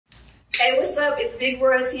Hey, what's up? It's Big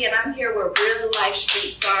Royalty, and I'm here with real life street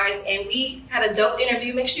stars, and we had a dope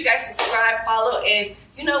interview. Make sure you guys subscribe, follow, and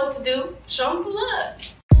you know what to do. Show them some love.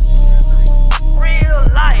 Real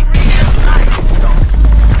life.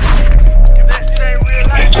 If that shit ain't real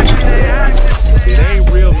life, if it ain't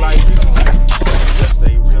real life, just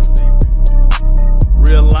say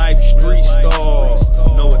real life street stars.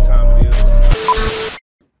 You know what time it is.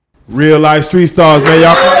 Real life street stars, man.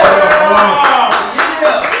 Y'all hold on.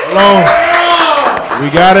 We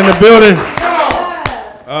got in the building.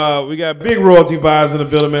 We got big royalty vibes in the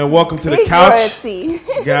building, man. Welcome to the couch. Royalty.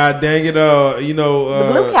 God dang it, the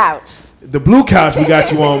blue couch. The blue couch we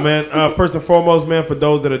got you on, man. First and foremost, man, for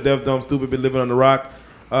those that are deaf, dumb, stupid, been living on the rock,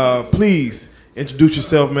 please introduce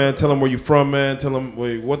yourself, man. Tell them where you're from, man. Tell them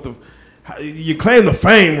you claim the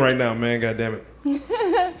fame right now, man. God damn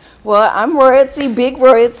it. Well, I'm Royalty, Big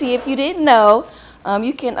Royalty. If you didn't know,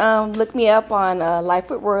 you can look me up on Life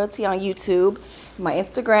with Royalty on YouTube. My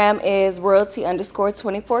Instagram is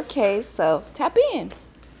royalty_24K, so tap in.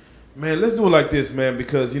 Man, let's do it like this, man,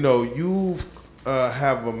 because, you know, you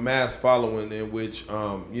have a mass following in which,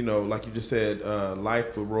 you know, like you just said,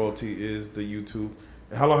 Life with Royalty is the YouTube.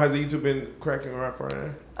 And how long has the YouTube been cracking around for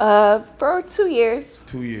right now? For 2 years.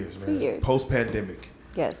 2 years, man. 2 years. Post-pandemic.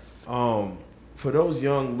 Yes. For those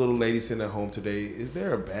young little ladies sitting at home today, is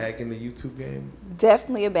there a bag in the YouTube game?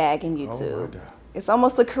 Definitely a bag in YouTube. Oh, my God. It's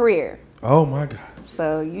almost a career. Oh, my God.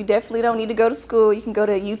 So you definitely don't need to go to school. You can go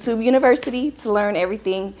to YouTube University to learn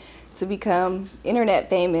everything to become internet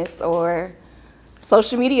famous or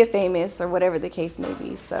social media famous or whatever the case may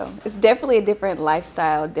be. So it's definitely a different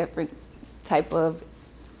lifestyle, different type of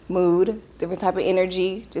mood, different type of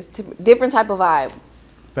energy, just different type of vibe.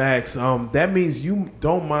 Facts. That means you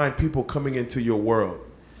don't mind people coming into your world.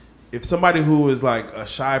 If somebody who is like a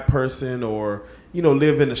shy person or, you know,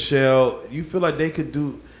 live in a shell, you feel like they could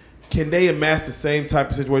do, can they amass the same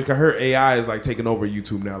type of situation? I heard AI is like taking over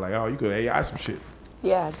YouTube now. Like, oh, you could AI some shit.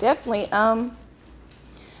 Yeah, definitely. I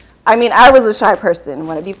mean, I was a shy person.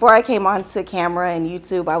 Before I came onto camera and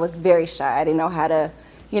YouTube, I was very shy. I didn't know how to,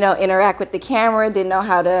 you know, interact with the camera, didn't know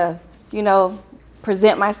how to, you know,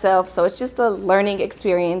 present myself. So it's just a learning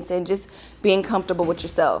experience and just being comfortable with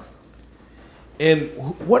yourself. And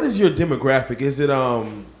what is your demographic? Is it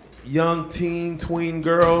young teen, tween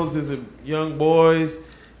girls? Is it young boys?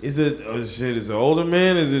 Is it is it older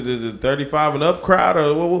men? Is it the 35 and up crowd?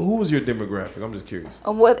 Or who was your demographic? I'm just curious.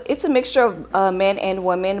 Well, it's a mixture of men and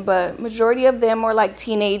women, but majority of them are like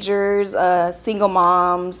teenagers, single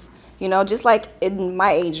moms, you know, just like in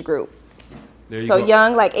my age group. So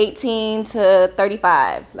young, like 18 to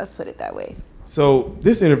 35. Let's put it that way. So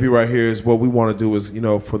this interview right here is what we want to do is, you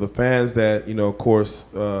know, for the fans that, you know, of course,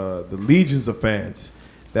 the legions of fans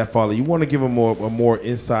that follow, you want to give them a more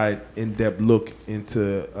inside, in-depth look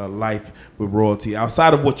into life with royalty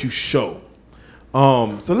outside of what you show.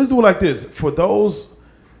 So let's do it like this. For those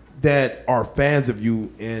that are fans of you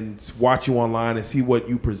and watch you online and see what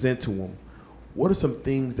you present to them, what are some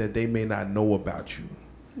things that they may not know about you?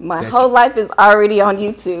 My whole life is already on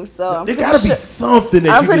YouTube, so there gotta be something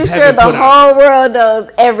that I'm pretty sure the whole world knows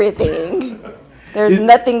everything. There's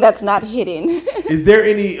nothing that's not hidden. Is there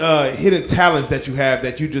any hidden talents that you have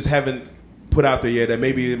that you just haven't put out there yet that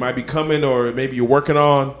maybe it might be coming or maybe you're working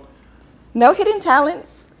on? No hidden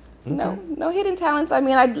talents. Okay. No hidden talents. I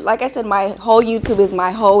mean, like I said, my whole YouTube is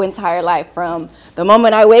my whole entire life, from the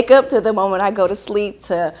moment I wake up to the moment I go to sleep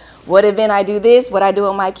to what event I do this, what I do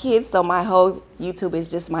with my kids. So my whole YouTube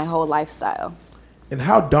is just my whole lifestyle. And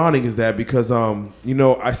how daunting is that? Because you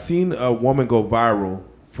know, I seen a woman go viral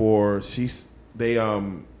for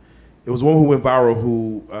it was one who went viral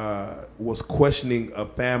who was questioning a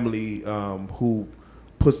family who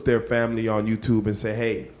puts their family on YouTube and say,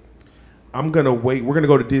 hey, we're gonna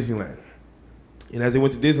go to Disneyland. And as they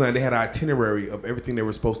went to Disneyland, they had an itinerary of everything they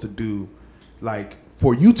were supposed to do, like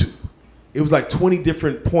for YouTube. It was like 20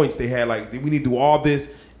 different points they had, like we need to do all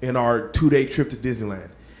this in our 2-day trip to Disneyland.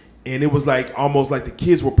 And it was like almost like the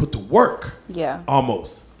kids were put to work. Yeah.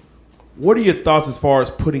 Almost. What are your thoughts as far as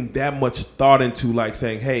putting that much thought into, like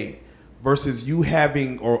saying, hey, versus you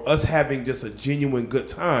having or us having just a genuine good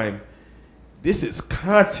time, this is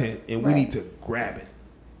content and we need to grab it?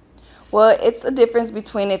 Well, it's a difference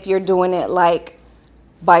between if you're doing it like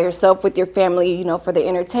by yourself with your family, you know, for the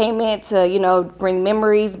entertainment to, you know, bring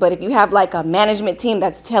memories. But if you have like a management team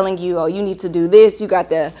that's telling you, oh, you need to do this, you got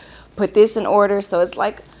to put this in order. So it's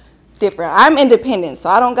like different. I'm independent, so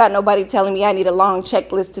I don't got nobody telling me I need a long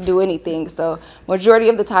checklist to do anything. So majority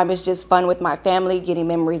of the time it's just fun with my family, getting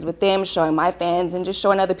memories with them, showing my fans, and just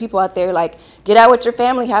showing other people out there, like, get out with your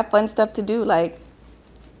family, have fun stuff to do. Like,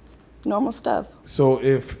 normal stuff. So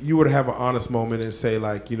if you were to have an honest moment and say,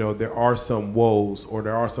 like, you know, there are some woes or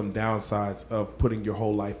there are some downsides of putting your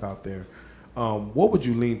whole life out there, what would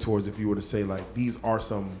you lean towards if you were to say, like, these are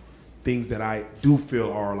some things that I do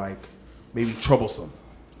feel are, like, maybe troublesome?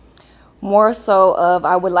 More so of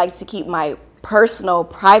I would like to keep my personal,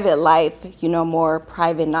 private life, you know, more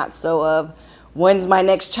private, not so of when's my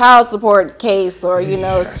next child support case or, you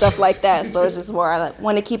know, stuff like that. So it's just more, I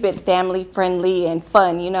want to keep it family friendly and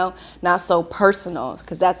fun, you know, not so personal,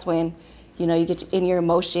 because that's when, you know, you get in your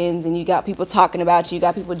emotions and you got people talking about you,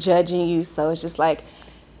 got people judging you. So it's just like,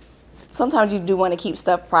 sometimes you do want to keep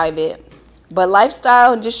stuff private. But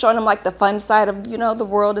lifestyle and just showing them like the fun side of, you know, the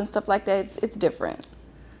world and stuff like that, it's different.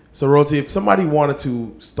 So, Royalty, if somebody wanted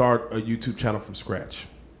to start a YouTube channel from scratch,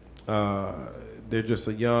 they're just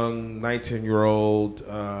a young 19-year-old,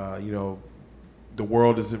 you know, the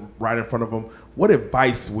world is right in front of them, what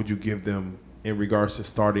advice would you give them in regards to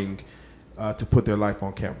starting to put their life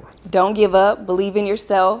on camera? Don't give up. Believe in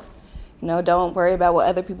yourself. You know, don't worry about what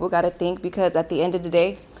other people got to think, because at the end of the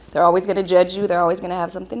day, they're always going to judge you. They're always going to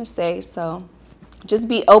have something to say. So just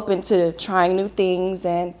be open to trying new things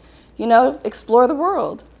and, you know, explore the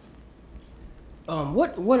world.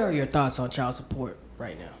 What are your thoughts on child support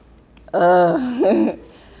right now?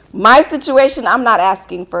 My situation, I'm not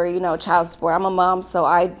asking for, you know, child support. I'm a mom, so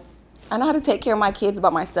I know how to take care of my kids by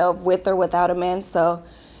myself, with or without a man. So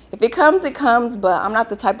if it comes, it comes, but I'm not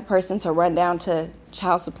the type of person to run down to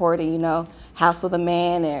child support and, you know, hassle the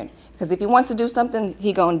man. And because if he wants to do something,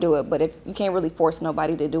 he gonna do it. But if you can't really force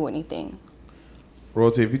nobody to do anything.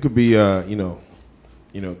 Royalty, if you could be, you know,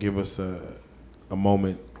 give us a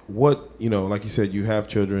moment. What, you know, like you said, you have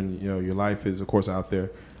children, you know, your life is, of course, out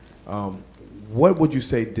there. What would you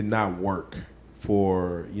say did not work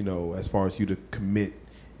for, you know, as far as you to commit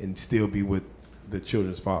and still be with the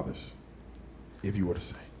children's fathers, if you were to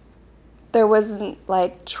say? There wasn't,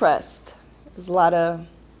 like, trust. There's a lot of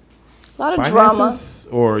finances,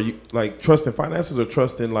 drama. Or like trust in finances, or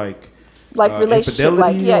trust in like relationship,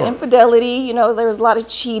 infidelity, like infidelity. You know, there was a lot of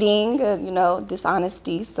cheating and, you know,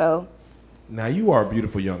 dishonesty. So. Now you are a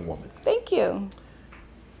beautiful young woman. Thank you.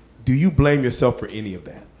 Do you blame yourself for any of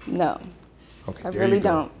that? No. Okay. I really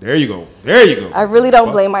don't. There you go. There you go. I really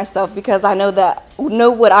don't blame myself, because I know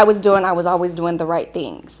what I was doing. I was always doing the right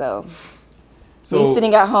thing. So me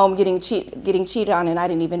sitting at home getting cheated on, and I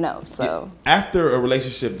didn't even know. So after a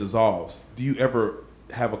relationship dissolves, do you ever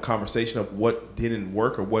have a conversation of what didn't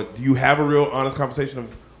work, or what do you have a real honest conversation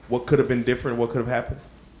of what could have been different, what could have happened?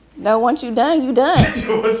 No, once you done, you done.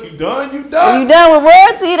 Once you done, you done. When you done with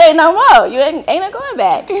royalty, it ain't no more. You ain't no going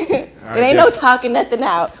back. It ain't no talking nothing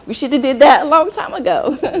out. We should have did that a long time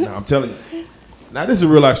ago. No, I'm telling you. Now, this is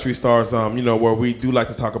Real Life Street Stars, you know, where we do like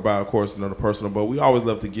to talk about, of course, you know, the personal, but we always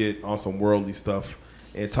love to get on some worldly stuff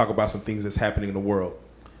and talk about some things that's happening in the world.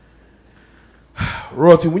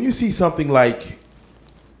 Royalty, when you see something like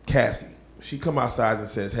Cassie, she come outside and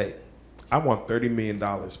says, hey, I want $30 million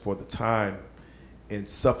for the time and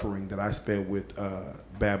suffering that I spent with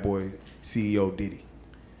Bad Boy CEO Diddy.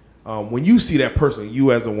 When you see that person,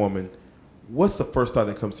 you as a woman, what's the first thought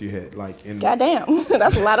that comes to your head? Like, goddamn,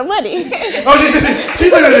 that's a lot of money. Oh, she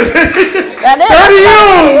looked at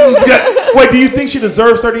it. 30 M's. Wait, do you think she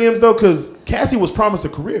deserves 30 M's though? Because Cassie was promised a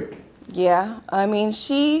career. Yeah, I mean,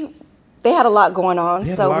 they had a lot going on,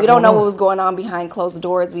 so we don't know what was going on behind closed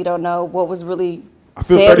doors. We don't know what was really. I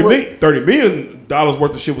feel $30 million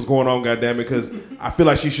worth of shit was going on, goddamn it, because I feel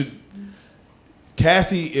like she should.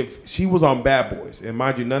 Cassie, if she was on Bad Boys, and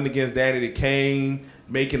mind you, nothing against Danny the Kane,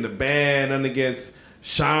 making the band, nothing against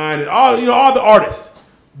Shine, and all the artists,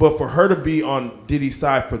 but for her to be on Diddy's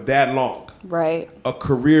side for that long, right? A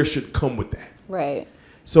career should come with that, right?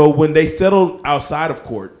 So when they settled outside of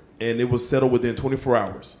court, and it was settled within 24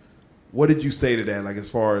 hours, what did you say to that? Like, as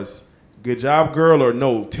far as good job, girl, or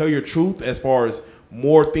no, tell your truth, as far as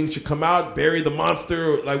more things should come out, bury the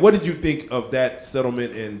monster? Like, what did you think of that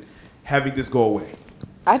settlement and having this go away?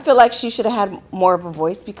 I feel like she should have had more of a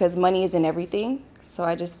voice, because money isn't everything. So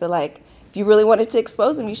I just feel like if you really wanted to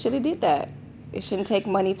expose him, you should have did that. It shouldn't take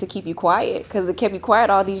money to keep you quiet, because it kept you quiet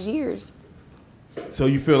all these years. So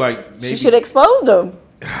you feel like maybe she should have exposed him.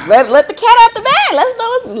 Let the cat out the bag.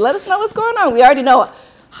 Let us know what's going on. We already know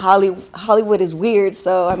Hollywood is weird,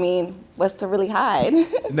 so I mean, what's to really hide?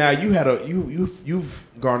 Now you've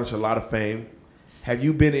garnished a lot of fame. Have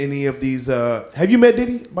you been any of these? Have you met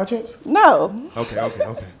Diddy by chance? No. Okay.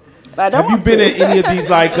 But have you been at any of these?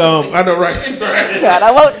 Like, I know, right? God,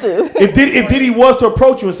 I want to. If Diddy was to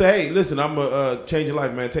approach you and say, "Hey, listen, I'm gonna change your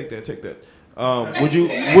life, man. Take that."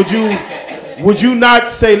 Would you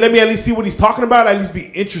not say, "Let me at least see what he's talking about"? At least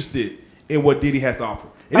be interested in what Diddy has to offer.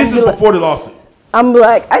 And this is before the lawsuit. I'm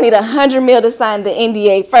like, I need 100 mil to sign the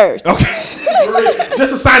NDA first. Okay.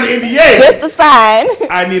 Just to sign the NDA. Just to sign.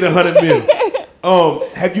 I need 100 mil.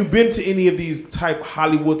 Have you been to any of these type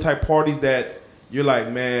Hollywood type parties that you're like,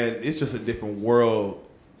 man, it's just a different world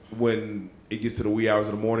when it gets to the wee hours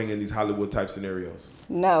of the morning in these Hollywood type scenarios?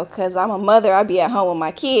 No, because I'm a mother. I be at home with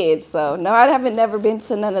my kids. So, no, I haven't never been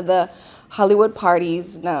to none of the Hollywood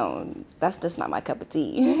parties. No, that's just not my cup of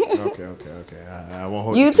tea. Okay. I won't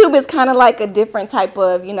hold you. YouTube is kind of like a different type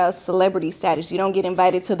of, celebrity status. You don't get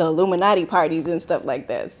invited to the Illuminati parties and stuff like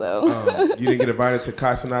that. So you didn't get invited to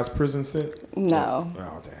Kai Cenat's prison stint? No.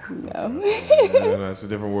 Oh, damn. No. No, it's a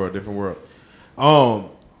different world.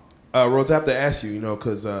 Rose, I have to ask you,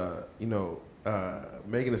 because,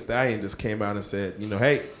 Megan Thee Stallion just came out and said,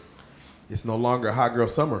 hey, it's no longer a hot girl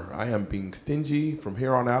summer. I am being stingy from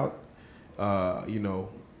here on out.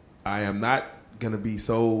 I am not going to be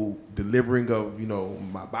so delivering of,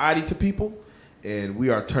 my body to people. And we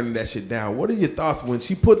are turning that shit down. What are your thoughts when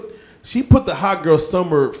she put the hot girl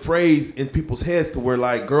summer phrase in people's heads to where,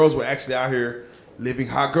 like, girls were actually out here living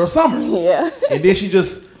hot girl summers? Yeah. And then she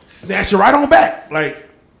just snatched it right on back. Like,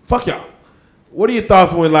 fuck y'all. What are your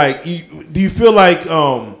thoughts when, like, do you feel like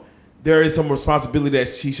there is some responsibility that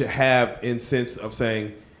she should have in sense of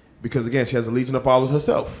saying, because again, she has a legion of followers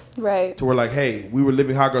herself. Right. To where, like, hey, we were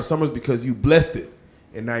living hot girl summers because you blessed it,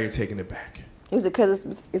 and now you're taking it back. Is it because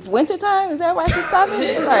it's winter time? Is that why she's stopping?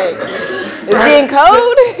 Like, it's getting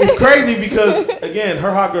cold? It's crazy because, again,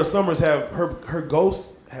 her hot girl summers have, her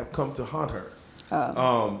ghosts have come to haunt her.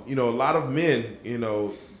 A lot of men,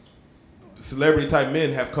 celebrity type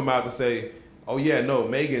men have come out to say, oh yeah, no,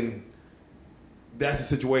 Megan, that's the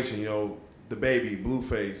situation, the baby,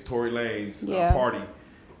 Blueface, Tory Lanez, party.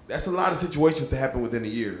 That's a lot of situations that happen within a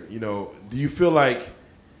year. Do you feel like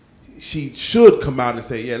she should come out and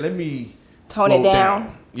say, yeah, let me tone it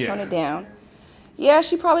down? Yeah. Tone it down. Yeah,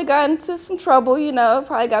 she probably got into some trouble,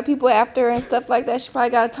 probably got people after her and stuff like that. She probably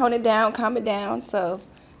got to tone it down, calm it down. So,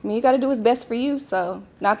 you got to do what's best for you. So,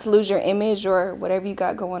 not to lose your image or whatever you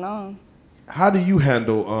got going on. How do you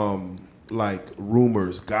handle, like,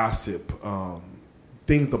 rumors, gossip,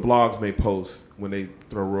 things the blogs may post when they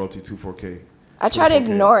throw royalty 2-4K? I try to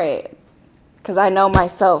ignore it because I know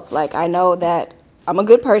myself. Like, I know that I'm a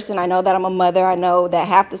good person. I know that I'm a mother. I know that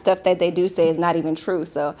half the stuff that they do say is not even true.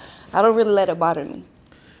 So I don't really let it bother me.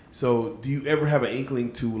 So do you ever have an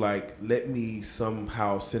inkling to, like, let me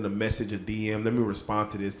somehow send a message, a DM, let me respond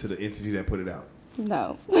to this to the entity that put it out?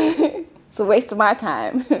 No. It's a waste of my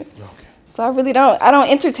time. Okay. So I don't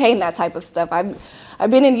entertain that type of stuff. I've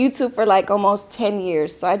been in YouTube for like almost 10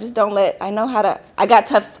 years, so I just don't I got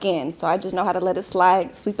tough skin, so I just know how to let it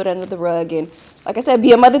slide, sweep it under the rug, and like I said,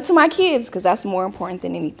 be a mother to my kids, because that's more important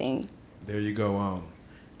than anything. There you go.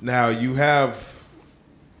 Now you have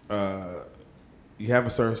a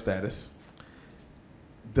certain status.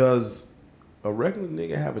 Does a regular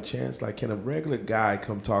nigga have a chance? Like, can a regular guy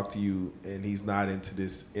come talk to you and he's not into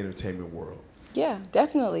this entertainment world? Yeah,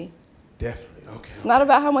 definitely. Definitely, okay. It's not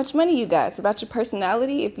about how much money you got. It's about your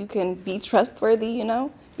personality. If you can be trustworthy,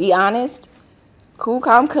 be honest, cool,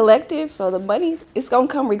 calm, collective. So the money, it's going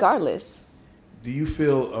to come regardless. Do you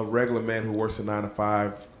feel a regular man who works a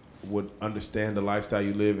 9-to-5 would understand the lifestyle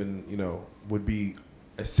you live and, would be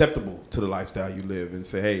acceptable to the lifestyle you live and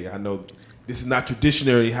say, hey, I know this is not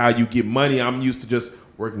traditionally how you get money. I'm used to just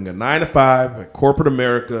working a 9-to-5 at corporate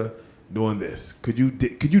America doing this. Could you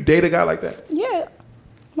date a guy like that? Yeah.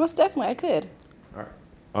 Most definitely, I could. All right.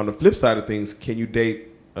 On the flip side of things, can you date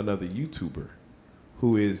another YouTuber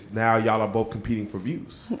who is now y'all are both competing for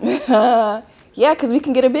views? Yeah, because we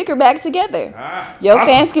can get a bigger bag together. Your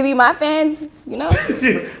fans can be my fans,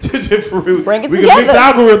 For real. Bring it we together. Can mix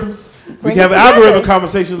algorithms. We can have algorithm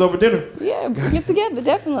conversations over dinner. Yeah, bring it together,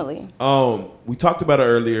 definitely. We talked about it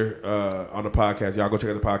earlier on the podcast. Y'all go check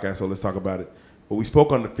out the podcast, so let's talk about it. But we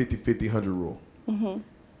spoke on the 50-50-100 rule. Mm-hmm.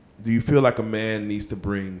 Do you feel like a man needs to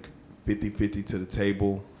bring 50-50 to the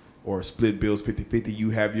table or split bills 50-50?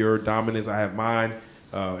 You have your dominance, I have mine.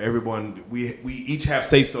 Everyone, we each have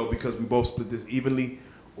say-so because we both split this evenly?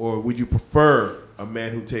 Or would you prefer a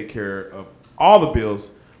man who take care of all the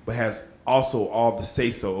bills but has also all the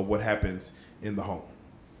say-so of what happens in the home?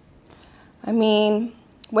 I mean,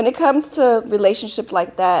 when it comes to relationships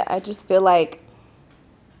like that, I just feel like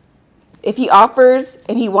if he offers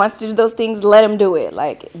and he wants to do those things, let him do it.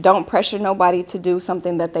 Like, don't pressure nobody to do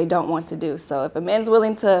something that they don't want to do. So if a man's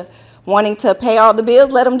wanting to pay all the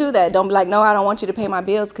bills, let him do that. Don't be like, no, I don't want you to pay my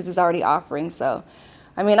bills, because he's already offering. So,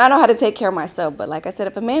 I mean, I know how to take care of myself. But like I said,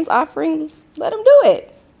 if a man's offering, let him do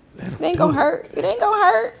it. It ain't gonna hurt. It ain't gonna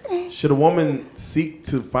hurt. Should a woman seek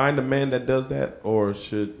to find a man that does that, or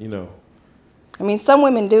should I mean, some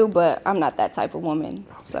women do, but I'm not that type of woman.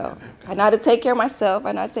 So I know how to take care of myself.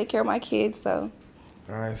 I know how to take care of my kids. So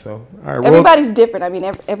All right. Everybody's different. I mean,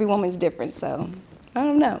 every woman's different. So I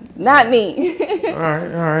don't know. Not me. All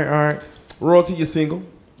right. Royalty, you're single.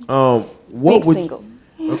 Single.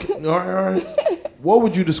 Okay. All right. What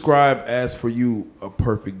would you describe as for you a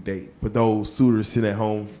perfect date for those suitors sitting at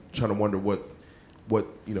home trying to wonder what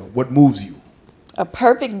moves you? A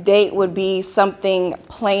perfect date would be something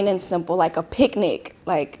plain and simple, like a picnic,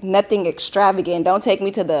 like nothing extravagant. Don't take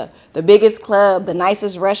me to the biggest club, the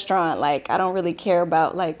nicest restaurant. Like, I don't really care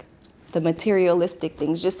about like the materialistic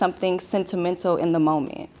things, just something sentimental in the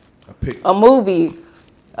moment. A movie,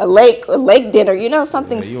 a lake dinner,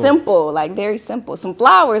 something simple, like very simple. Some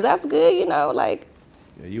flowers, that's good, like.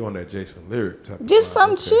 Yeah, you on that Jason Lyric type. Just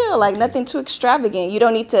something chill, like nothing too extravagant. You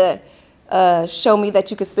don't need to show me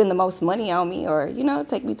that you could spend the most money on me or,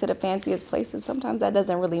 take me to the fanciest places. Sometimes that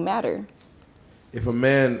doesn't really matter. If a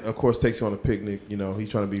man, of course, takes you on a picnic, he's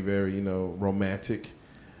trying to be very, romantic,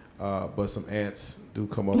 but some ants do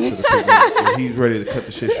come up to the picnic and he's ready to cut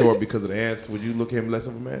the shit short because of the ants, would you look at him less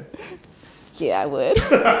of a man? Yeah, I would.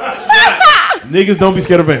 Niggas don't be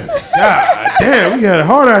scared of ants. God damn, we got it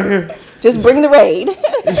hard out here. Just bring the raid.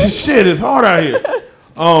 Shit, it's hard out here.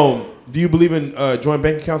 Do you believe in joint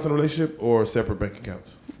bank accounts in a relationship or separate bank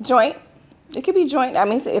accounts? Joint. It could be joint. I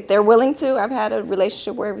mean, if they're willing to. I've had a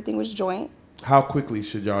relationship where everything was joint. How quickly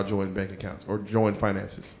should y'all join bank accounts or join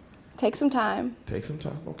finances? Take some time. Take some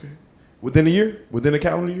time, okay. Within a year? Within a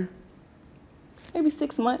calendar year? Maybe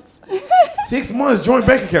 6 months. 6 months joint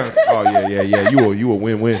bank accounts. Oh, yeah. You a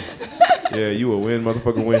win-win. Yeah, you a win,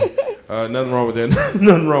 motherfucker win. Nothing wrong with that.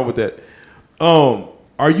 Nothing wrong with that.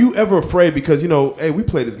 Are you ever afraid? Because, hey, we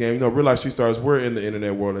play this game. Real life street stars, we're in the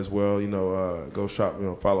internet world as well. Go shop,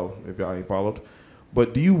 follow if y'all ain't followed.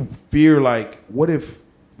 But do you fear, like, what if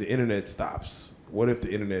the internet stops? What if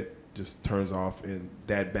the internet just turns off and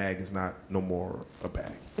that bag is not no more a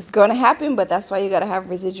bag? It's going to happen, but that's why you got to have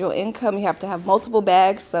residual income. You have to have multiple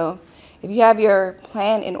bags. So if you have your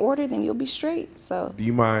plan in order, then you'll be straight. So do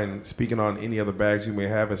you mind speaking on any other bags you may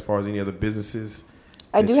have as far as any other businesses?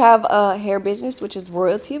 I do have a hair business, which is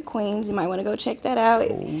Royalty of Queens. You might want to go check that out.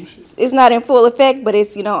 It's not in full effect, but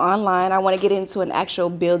it's, online. I want to get into an actual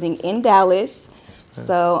building in Dallas.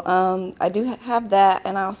 So I do have that.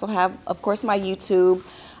 And I also have, of course, my YouTube.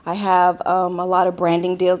 I have a lot of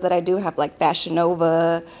branding deals that I do. I have like Fashion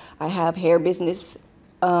Nova. I have hair business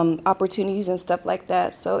opportunities and stuff like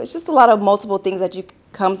that. So it's just a lot of multiple things that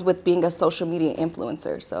comes with being a social media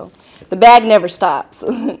influencer. So the bag never stops.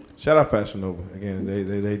 Shout out Fashion Nova. Again,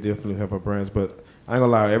 they definitely help our brands. But I ain't gonna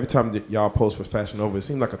lie, every time that y'all post for Fashion Nova, it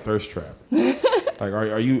seems like a thirst trap. Like,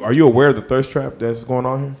 are you aware of the thirst trap that's going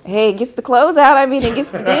on here? Hey, it gets the clothes out. I mean, it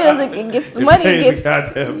gets the deals. It gets the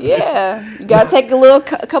money. Yeah, you gotta take a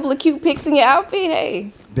couple of cute pics in your outfit.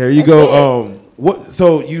 Hey, there you go. What?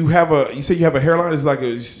 So you say you have a hairline? It's like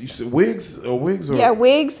you said wigs or? Yeah,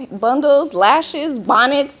 wigs, bundles, lashes,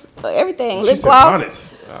 bonnets, everything. Lip gloss,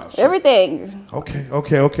 bonnets, everything. Okay.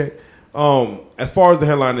 As far as the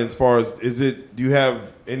hairline, do you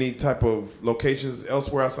have any type of locations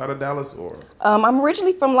elsewhere outside of Dallas or? I'm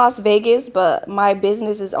originally from Las Vegas, but my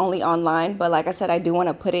business is only online. But like I said, I do want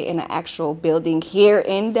to put it in an actual building here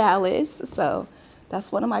in Dallas. So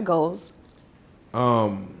that's one of my goals.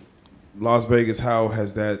 Las Vegas, how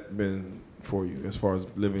has that been for you as far as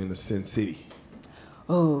living in the Sin City?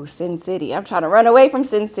 Oh, Sin City. I'm trying to run away from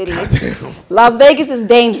Sin City. Las Vegas is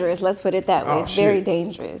dangerous. Let's put it that way. It's very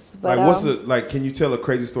dangerous. But, can you tell a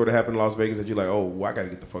crazy story that happened in Las Vegas that you're like, oh, I got to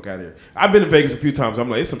get the fuck out of here? I've been to Vegas a few times. I'm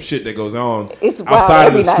like, it's some shit that goes on outside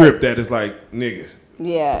of the strip that is like, nigga,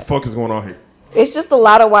 yeah, what the fuck is going on here? It's just a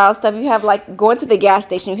lot of wild stuff. You have like going to the gas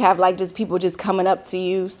station, you have like just people just coming up to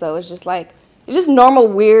you. So it's just like, it's just normal,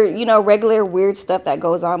 weird, regular weird stuff that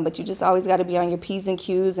goes on, but you just always got to be on your P's and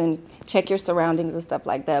Q's and check your surroundings and stuff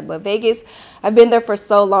like that. But Vegas, I've been there for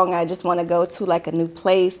so long, I just want to go to like a new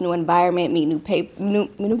place, new environment, meet new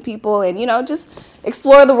people, and, just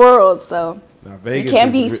explore the world. So now, Vegas you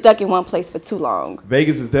can't be stuck in one place for too long.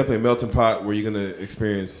 Vegas is definitely a melting pot where you're going to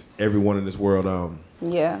experience everyone in this world.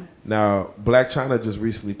 Yeah. Now, Black China just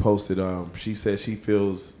recently posted, she said she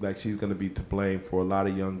feels like she's going to be to blame for a lot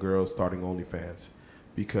of young girls starting OnlyFans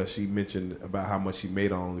because she mentioned about how much she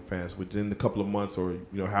made on OnlyFans within a couple of months or,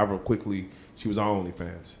 however quickly she was on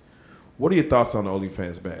OnlyFans. What are your thoughts on the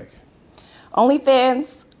OnlyFans bag?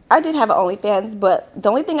 OnlyFans, I did have an OnlyFans, but the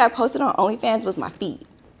only thing I posted on OnlyFans was my feet.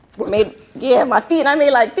 What? My feet. I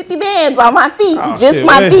made like 50 bands on my feet. Oh, just shit,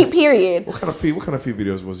 my man. feet, period. What kind of feet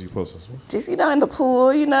videos was you posting? Just, in the pool,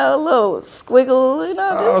 a little squiggle,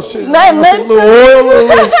 Oh, just shit. nothing Little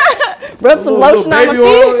oil, rub some lotion on my feet.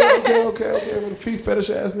 Okay. With the feet fetish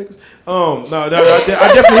ass niggas. No, I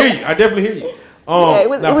definitely hear you. It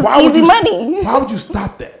was easy money. Why would you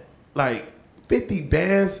stop that? Like 50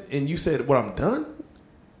 bands and you said, "What, I'm done?"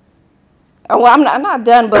 Oh, well, I'm not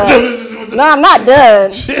done, but no, I'm not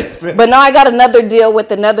done. Shit, man. But no, I got another deal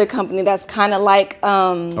with another company that's kind of like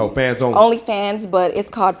fans only. OnlyFans, but it's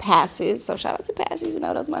called Passes. So shout out to Passes,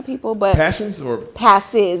 those are my people. But Passions or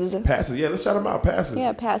Passes. Passes? Yeah, let's shout them out. Passes.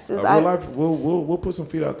 Yeah, Passes. Real life, we'll put some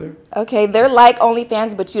feet out there. Okay, they're like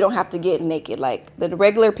OnlyFans, but you don't have to get naked. Like the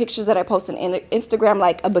regular pictures that I post on Instagram,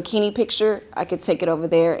 like a bikini picture, I could take it over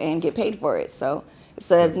there and get paid for it. So. It's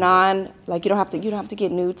a you don't have to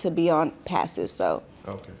get nude to be on Passes. So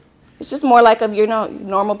okay, it's just more like of your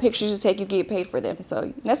normal pictures you take, you get paid for them. So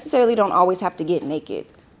you necessarily don't always have to get naked.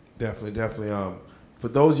 Definitely. For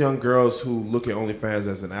those young girls who look at OnlyFans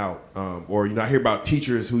as an out, or I hear about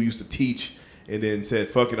teachers who used to teach and then said,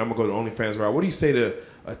 "Fuck it, I'm gonna go to OnlyFans route." What do you say to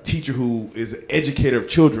a teacher who is an educator of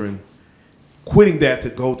children, quitting that to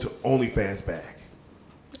go to OnlyFans bag?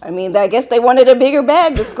 I mean, I guess they wanted a bigger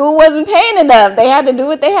bag. The school wasn't paying enough. They had to do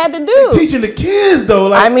what they had to do. They're teaching the kids, though.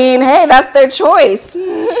 Like, I mean, hey, that's their choice.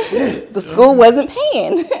 Shit. The school wasn't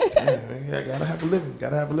paying. Yeah, gotta have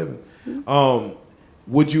a living.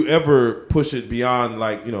 Would you ever push it beyond,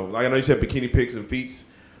 like I know you said bikini pics and feet.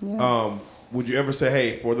 Yeah. Would you ever say,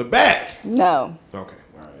 "Hey, for the bag"? No. Okay.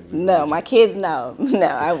 All right. No, my kids, no.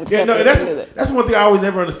 I would. Yeah, no, that's one thing I always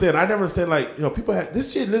never understand. I never understand, like, people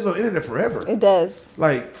this shit lives on the internet forever. It does.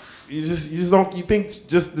 Like, you just don't, you think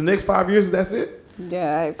just the next 5 years that's it?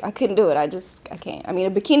 Yeah, I couldn't do it. I can't. I mean,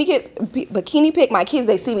 a bikini pic, my kids,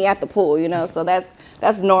 they see me at the pool, so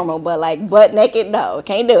that's normal. But like butt naked, no,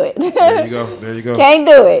 can't do it. There you go. Can't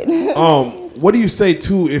do it. What do you say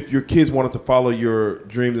too if your kids wanted to follow your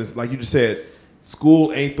dreams? It's like you just said,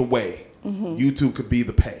 school ain't the way. Mm-hmm. YouTube could be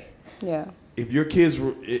the pay. Yeah. If your kids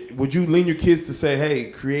would you lean your kids to say,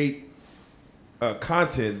 "Hey, create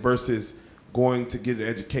content versus going to get an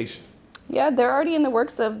education"? Yeah, they're already in the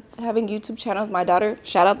works of having YouTube channels. My daughter,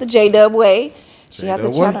 shout out to J-Dub Way. She has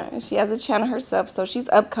a channel. She has a channel herself, so she's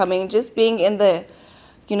upcoming. Just being in the,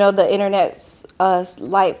 the internet's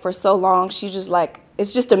light for so long, she's just like,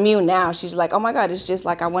 it's just immune now. She's like, oh my God, it's just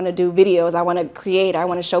like I want to do videos, I want to create, I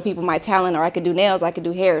want to show people my talent, or I could do nails, I could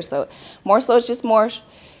do hair. So more so, it's just more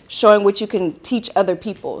showing what you can teach other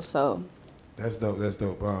people. So that's dope.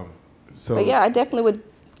 But yeah, I definitely would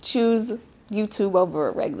choose YouTube over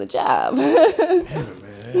a regular job. Damn it,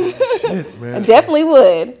 man. Shit, man. I definitely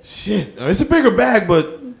would. Shit. It's a bigger bag,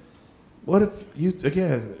 but what if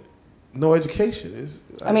no education?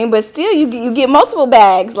 But still, you get multiple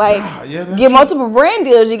bags. Like, get multiple brand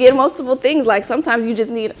deals. You get multiple things. Like, sometimes you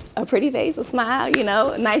just need a pretty face, a smile,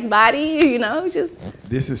 a nice body, just.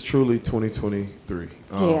 This is truly 2023.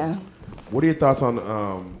 Yeah. What are your thoughts on,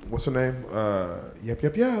 what's her name? Yep.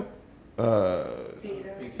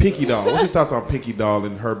 Pinky Doll. What's your thoughts on Pinky Doll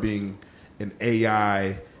and her being an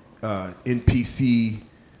AI, NPC,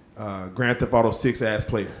 Grand Theft Auto 6 ass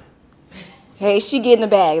player? Hey, she getting the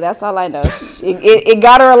bag. That's all I know. It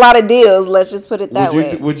got her a lot of deals. Let's just put it that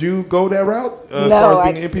way. Would you go that route as no, far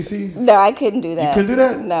as being NPCs? No, I couldn't do that. You couldn't do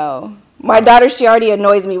that? No. My daughter, she already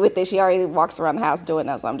annoys me with it. She already walks around the house doing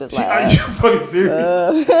that, so I'm just like... Are you fucking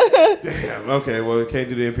serious? Damn, okay, well, it can't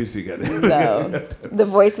do the NPC, goddamn. No, the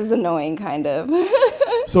voice is annoying, kind of.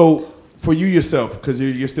 So, for you yourself, because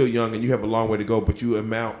you're still young and you have a long way to go, but you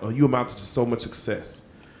amount to so much success.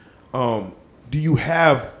 Do you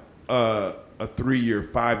have a 3-year,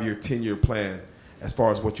 5-year, 10-year plan as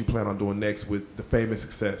far as what you plan on doing next with the fame and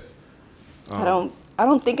success? I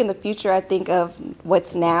don't think in the future. I think of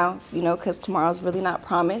what's now, because tomorrow's really not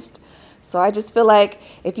promised. So I just feel like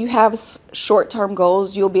if you have short-term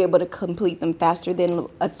goals, you'll be able to complete them faster than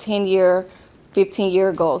a 10-year,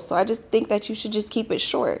 15-year goal. So I just think that you should just keep it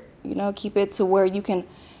short, keep it to where you can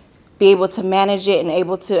be able to manage it and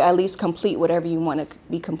able to at least complete whatever you want to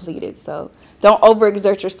be completed. So don't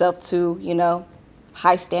overexert yourself to,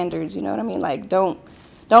 high standards, you know what I mean? Like, don't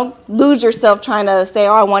lose yourself trying to say,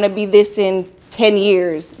 oh, I want to be this in 10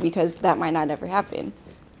 years, because that might not ever happen.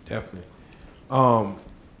 Definitely.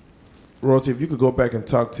 Royalty, if you could go back and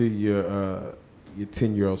talk to your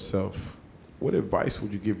 10-year-old self, what advice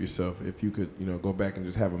would you give yourself if you could, go back and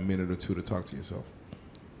just have a minute or two to talk to yourself?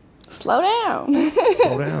 Slow down.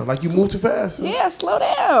 Slow down. Like you move too fast. Huh? Yeah, slow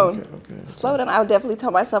down. Okay. Slow down. I would definitely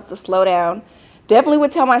tell myself to slow down. Definitely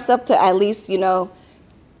would tell myself to at least,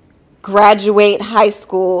 graduate high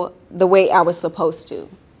school the way I was supposed to.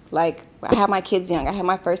 Like, I had my kids young. I had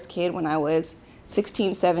my first kid when I was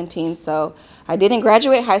 16, 17. So I didn't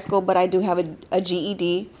graduate high school, but I do have a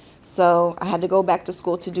GED. So I had to go back to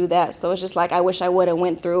school to do that. So it's just like, I wish I would have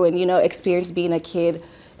went through and, you know, experienced being a kid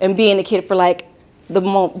and being a kid for like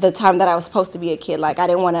the time that I was supposed to be a kid. Like, I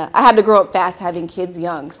didn't want to, I had to grow up fast having kids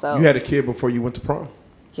young. So You had a kid before you went to prom?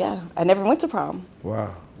 yeah, I never went to prom.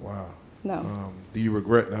 Wow, wow. No. Do you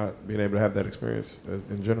regret not being able to have that experience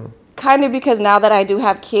in general? Kind of, because now that I do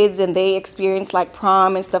have kids and they experience like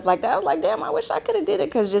prom and stuff like that, I was like, damn, I wish I could have did it.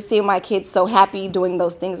 Because just seeing my kids so happy doing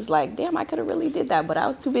those things is like, damn, I could have really did that, but I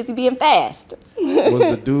was too busy being fast. Was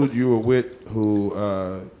the dude you were with who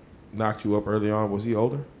knocked you up early on, was he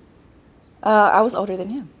older? I was older than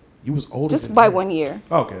him. You was older Just than by him? 1 year.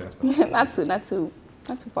 Oh, okay, that's not too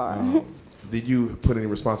far. Did you put any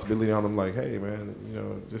responsibility on him, like, hey, man, you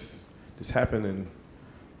know, this happened and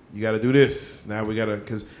you got to do this. Now we got to,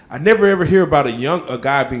 because I never ever hear about a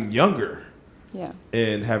guy being younger Yeah.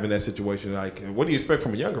 and having that situation. Like, what do you expect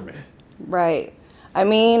from a younger man? Right. I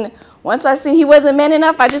mean, once I see he wasn't man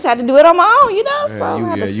enough, I just had to do it on my own, you know? Man, so I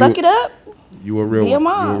had to you suck it up. You were a real Be a one. You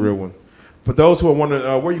mom. were a real one. For those who are wondering,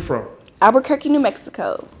 where are you from? Albuquerque, New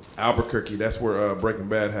Mexico. Albuquerque. That's where Breaking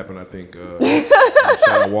Bad happened, I think.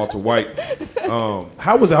 Shout out Walter White.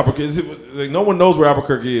 How was Albuquerque? Is it, like, no one knows where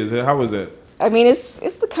Albuquerque is. How was that? I mean, it's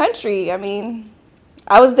the country. I mean,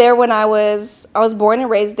 I was there when I was born and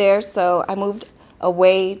raised there, so I moved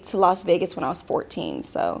away to Las Vegas when I was 14.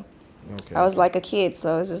 So Okay. I was like a kid,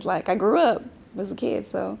 so it's just like I grew up as a kid.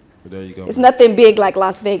 So But there you go. it's nothing big like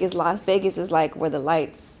Las Vegas. Las Vegas is like where the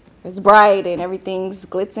lights, it's bright and everything's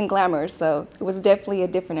glitz and glamour. So it was definitely a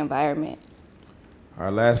different environment. All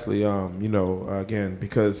right, lastly, you know, again,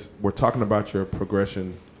 because we're talking about your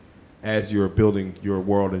progression as you're building your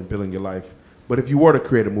world and building your life. But if you were to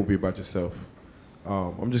create a movie about yourself,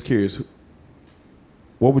 I'm just curious,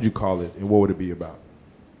 what would you call it and what would it be about?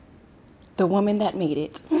 The woman that made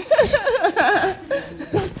it.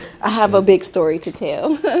 I have a big story to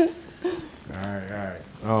tell. All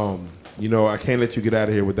right. You know, I can't let you get out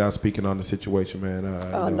of here without speaking on the situation, man.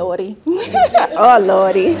 Oh, you know, Lordy. Oh,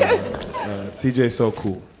 Lordy. CJ's so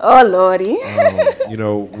cool. Oh, Lordy. You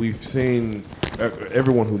know, we've seen,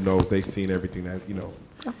 everyone who knows, they've seen everything that, you know,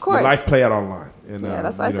 Of course. your life play out online. And, Yeah,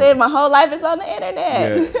 that's why I you know, said my whole life is on the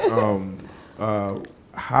internet. Yeah.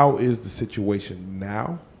 How is the situation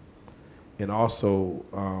now? And also,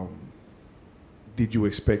 did you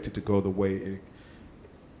expect it to go the way it,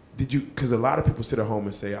 did you, because a lot of people sit at home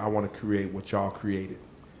and say, I want to create what y'all created.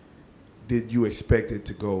 Did you expect it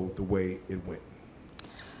to go the way it went?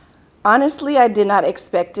 Honestly, I did not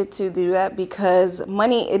expect it to do that because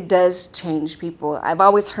money, it does change people. I've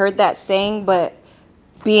always heard that saying, but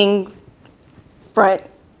being front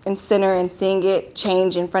and center and seeing it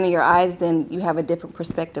change in front of your eyes, then you have a different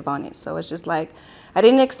perspective on it. So it's just like, I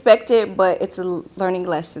didn't expect it, but it's a learning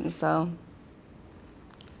lesson, so.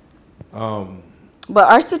 But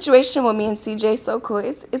our situation with me and CJ is so cool.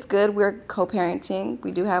 It's good. We're co-parenting.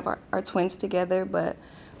 We do have our twins together, but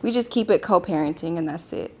we just keep it co-parenting, and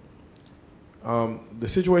that's it. The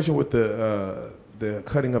situation with the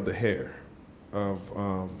cutting of the hair of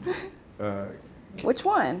Which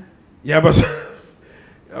one? yeah, but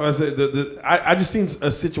I just seen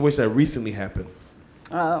a situation that recently happened.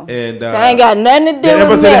 Oh, And that ain't got nothing to do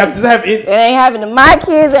with me. It ain't happening to my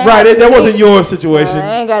kids. Right, that wasn't your situation. It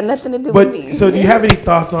ain't got nothing to do But with me. so, do you have any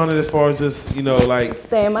thoughts on it as far as just, you know, like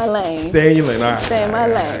Stay in my lane. stay in your lane? All right, Stay in my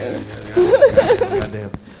lane.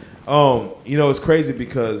 Goddamn. You know, it's crazy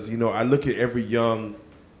because, you know, I look at every young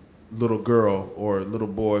little girl or little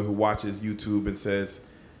boy who watches YouTube and says,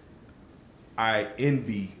 I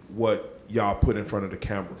envy what y'all put in front of the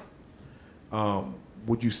camera.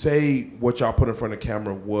 Would you say what y'all put in front of the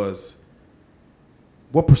camera was,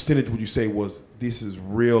 what percentage would you say was this is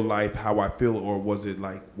real life, how I feel, or was it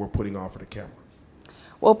like we're putting on for the camera?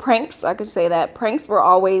 Well, pranks, I could say that. Pranks were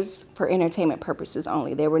always for entertainment purposes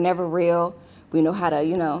only. They were never real. We know how to,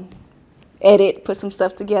 you know, edit, put some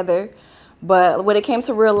stuff together. But when it came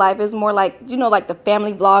to real life, it was more like, you know, like the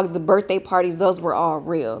family vlogs, the birthday parties, those were all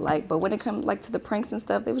real. Like, but when it comes like to the pranks and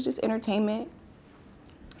stuff, it was just entertainment.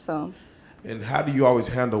 So. And how do you always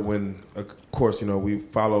handle when, of course, you know, we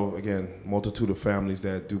follow, again, multitude of families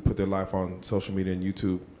that do put their life on social media and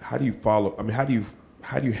YouTube. How do you follow, I mean, how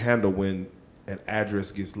do you handle when an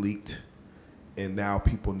address gets leaked and now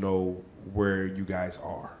people know where you guys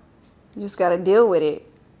are? You just got to deal with it.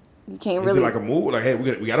 You can't really. Is it like a move? Like, hey,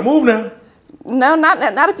 we got to move now. No,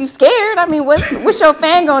 not if you're scared. I mean, what's your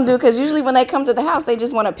fan gonna do? Because usually when they come to the house, they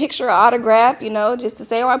just want a picture or autograph, you know, just to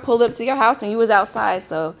say, oh, I pulled up to your house and you was outside.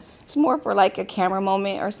 So It's more for like a camera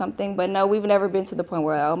moment or something. But no, we've never been to the point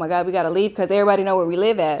where, oh my God, we got to leave because everybody know where we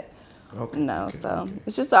live at. Okay. No, okay, so okay.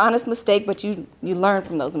 it's just an honest mistake, but you learn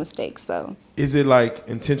from those mistakes. So Is it like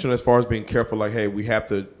intentional as far as being careful? Like, hey, we have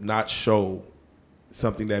to not show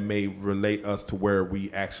something that may relate us to where we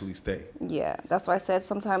actually stay. yeah, that's why I said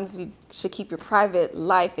sometimes you should keep your private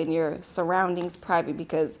life and your surroundings private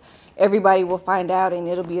because everybody will find out and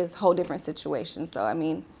it'll be a whole different situation. So I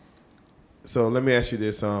mean. So let me ask you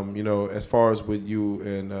this, you know, as far as with you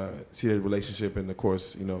and see the relationship and of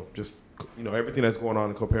course, you know, just, you know, everything that's going on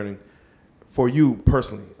in co-parenting, for you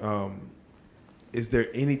personally, is there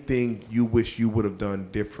anything you wish you would have done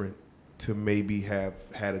different to maybe have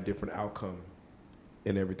had a different outcome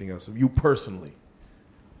and everything else? You personally?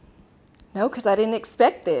 No, because I didn't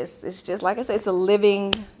expect this. It's just, like I said, it's a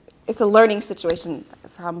learning situation.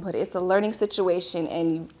 That's how I'm going to put it. It's a learning situation,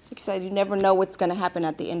 and like you said, you never know what's going to happen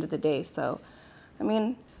at the end of the day. So, I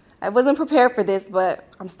mean, I wasn't prepared for this, but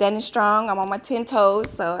I'm standing strong. I'm on my 10 toes.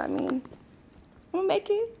 So, I mean, I'm going to make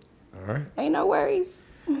it. All right. Ain't no worries.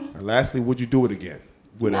 And lastly, would you do it again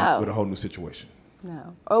with, No. with a whole new situation?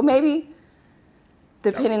 No. Or maybe,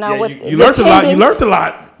 depending on Yeah, what... you learned a lot. You learned a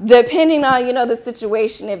lot. Depending on, you know, the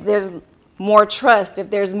situation, if there's more trust, if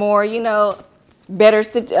there's more, you know,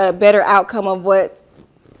 better outcome of what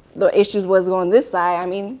the issues was on this side. I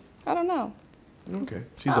mean, I don't know. Okay.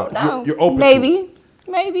 She's I open. don't know. You're open Maybe. to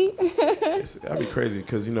it. That'd be crazy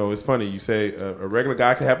because, you know, it's funny. You say a regular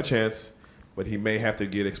guy can have a chance, but he may have to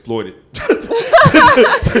get exploited.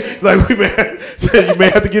 Like you may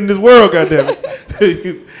have to get in this world,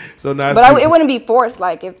 goddammit. So now, but it wouldn't be forced.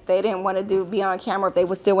 Like if they didn't want to be on camera, if they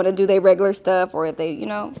would still want to do their regular stuff, or if they, you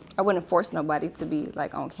know, I wouldn't force nobody to be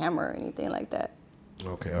like on camera or anything like that.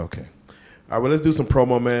 Okay. All right, well, let's do some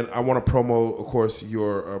promo, man. I want to promo, of course,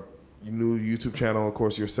 your new YouTube channel, of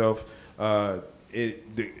course, yourself. Hey,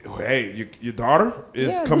 your daughter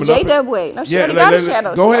is coming the up. J-Dub way. No, she already got a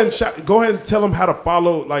channel. Go ahead and tell them how to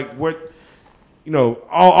follow, like what, you know,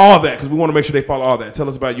 all of that, because we want to make sure they follow all that. Tell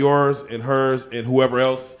us about yours and hers and whoever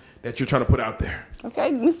else that you're trying to put out there.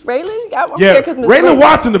 Okay, Miss Raylan, got one Yeah, here because Miss Raylan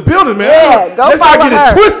Watts in the building, man. Yeah, go Let's follow not get her.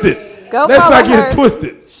 it twisted. Let's not get it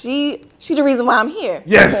twisted. She the reason why I'm here.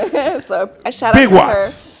 Yes. So I shout Big out to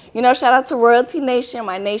Watts. her. You know, shout out to Royalty Nation,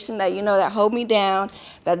 my nation that, you know, that hold me down,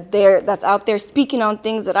 that's out there speaking on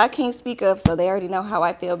things that I can't speak of, so they already know how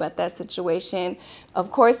I feel about that situation.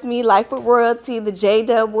 Of course, me, Life with Royalty, the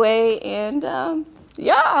J-Dub way, and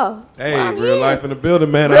yeah. Hey, well, real here. life in the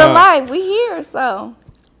building, man. Real life, we here, so.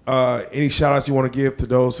 Any shout outs you want to give to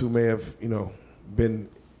those who may have, you know, been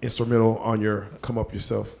instrumental on your come up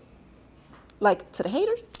yourself? Like to the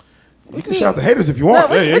haters? You can shout out the haters if you want.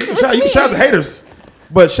 No, You can shout out the haters.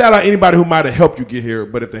 But shout out anybody who might have helped you get here.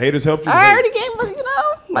 But if the haters helped you, I already gave, you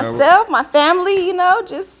know, myself, my family, you know,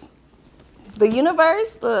 just the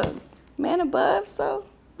universe, the man above, so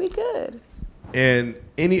we good. And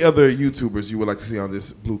any other YouTubers you would like to see on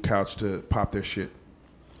this blue couch to pop their shit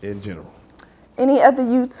in general? Any other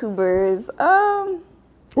YouTubers?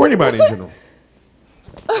 Or anybody in general?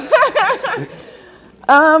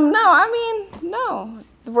 No, I mean, no.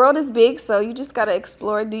 The world is big, so you just gotta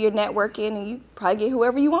explore, do your networking, and you probably get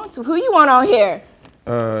whoever you want to. Who you want on here?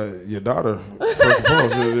 Your daughter. First and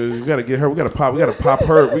foremost, we gotta get her. We gotta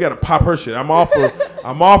pop her shit. I'm all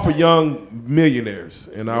for young millionaires,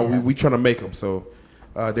 and we trying to make them. So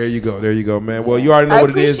there you go, man. Well, you already know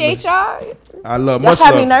what it is. I appreciate y'all. I love Y'all much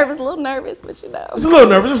have love. me nervous, a little nervous, but you know. Just a little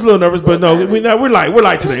nervous, but no, we're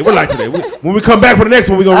light today. When we come back for the next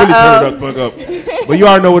one, we're gonna really turn it the fuck up. But you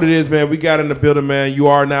already know what it is, man. We got in the building, man. You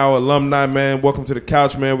are now alumni, man. Welcome to the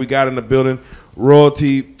couch, man. We got in the building.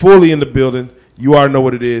 Royalty fully in the building. You already know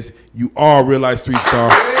what it is. You are a real life street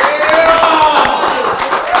star.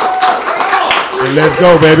 And let's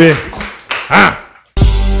go, baby.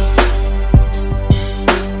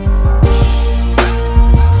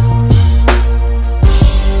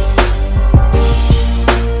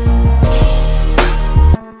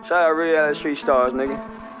 Shout out real street stars, nigga.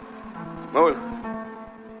 Move.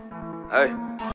 Hey.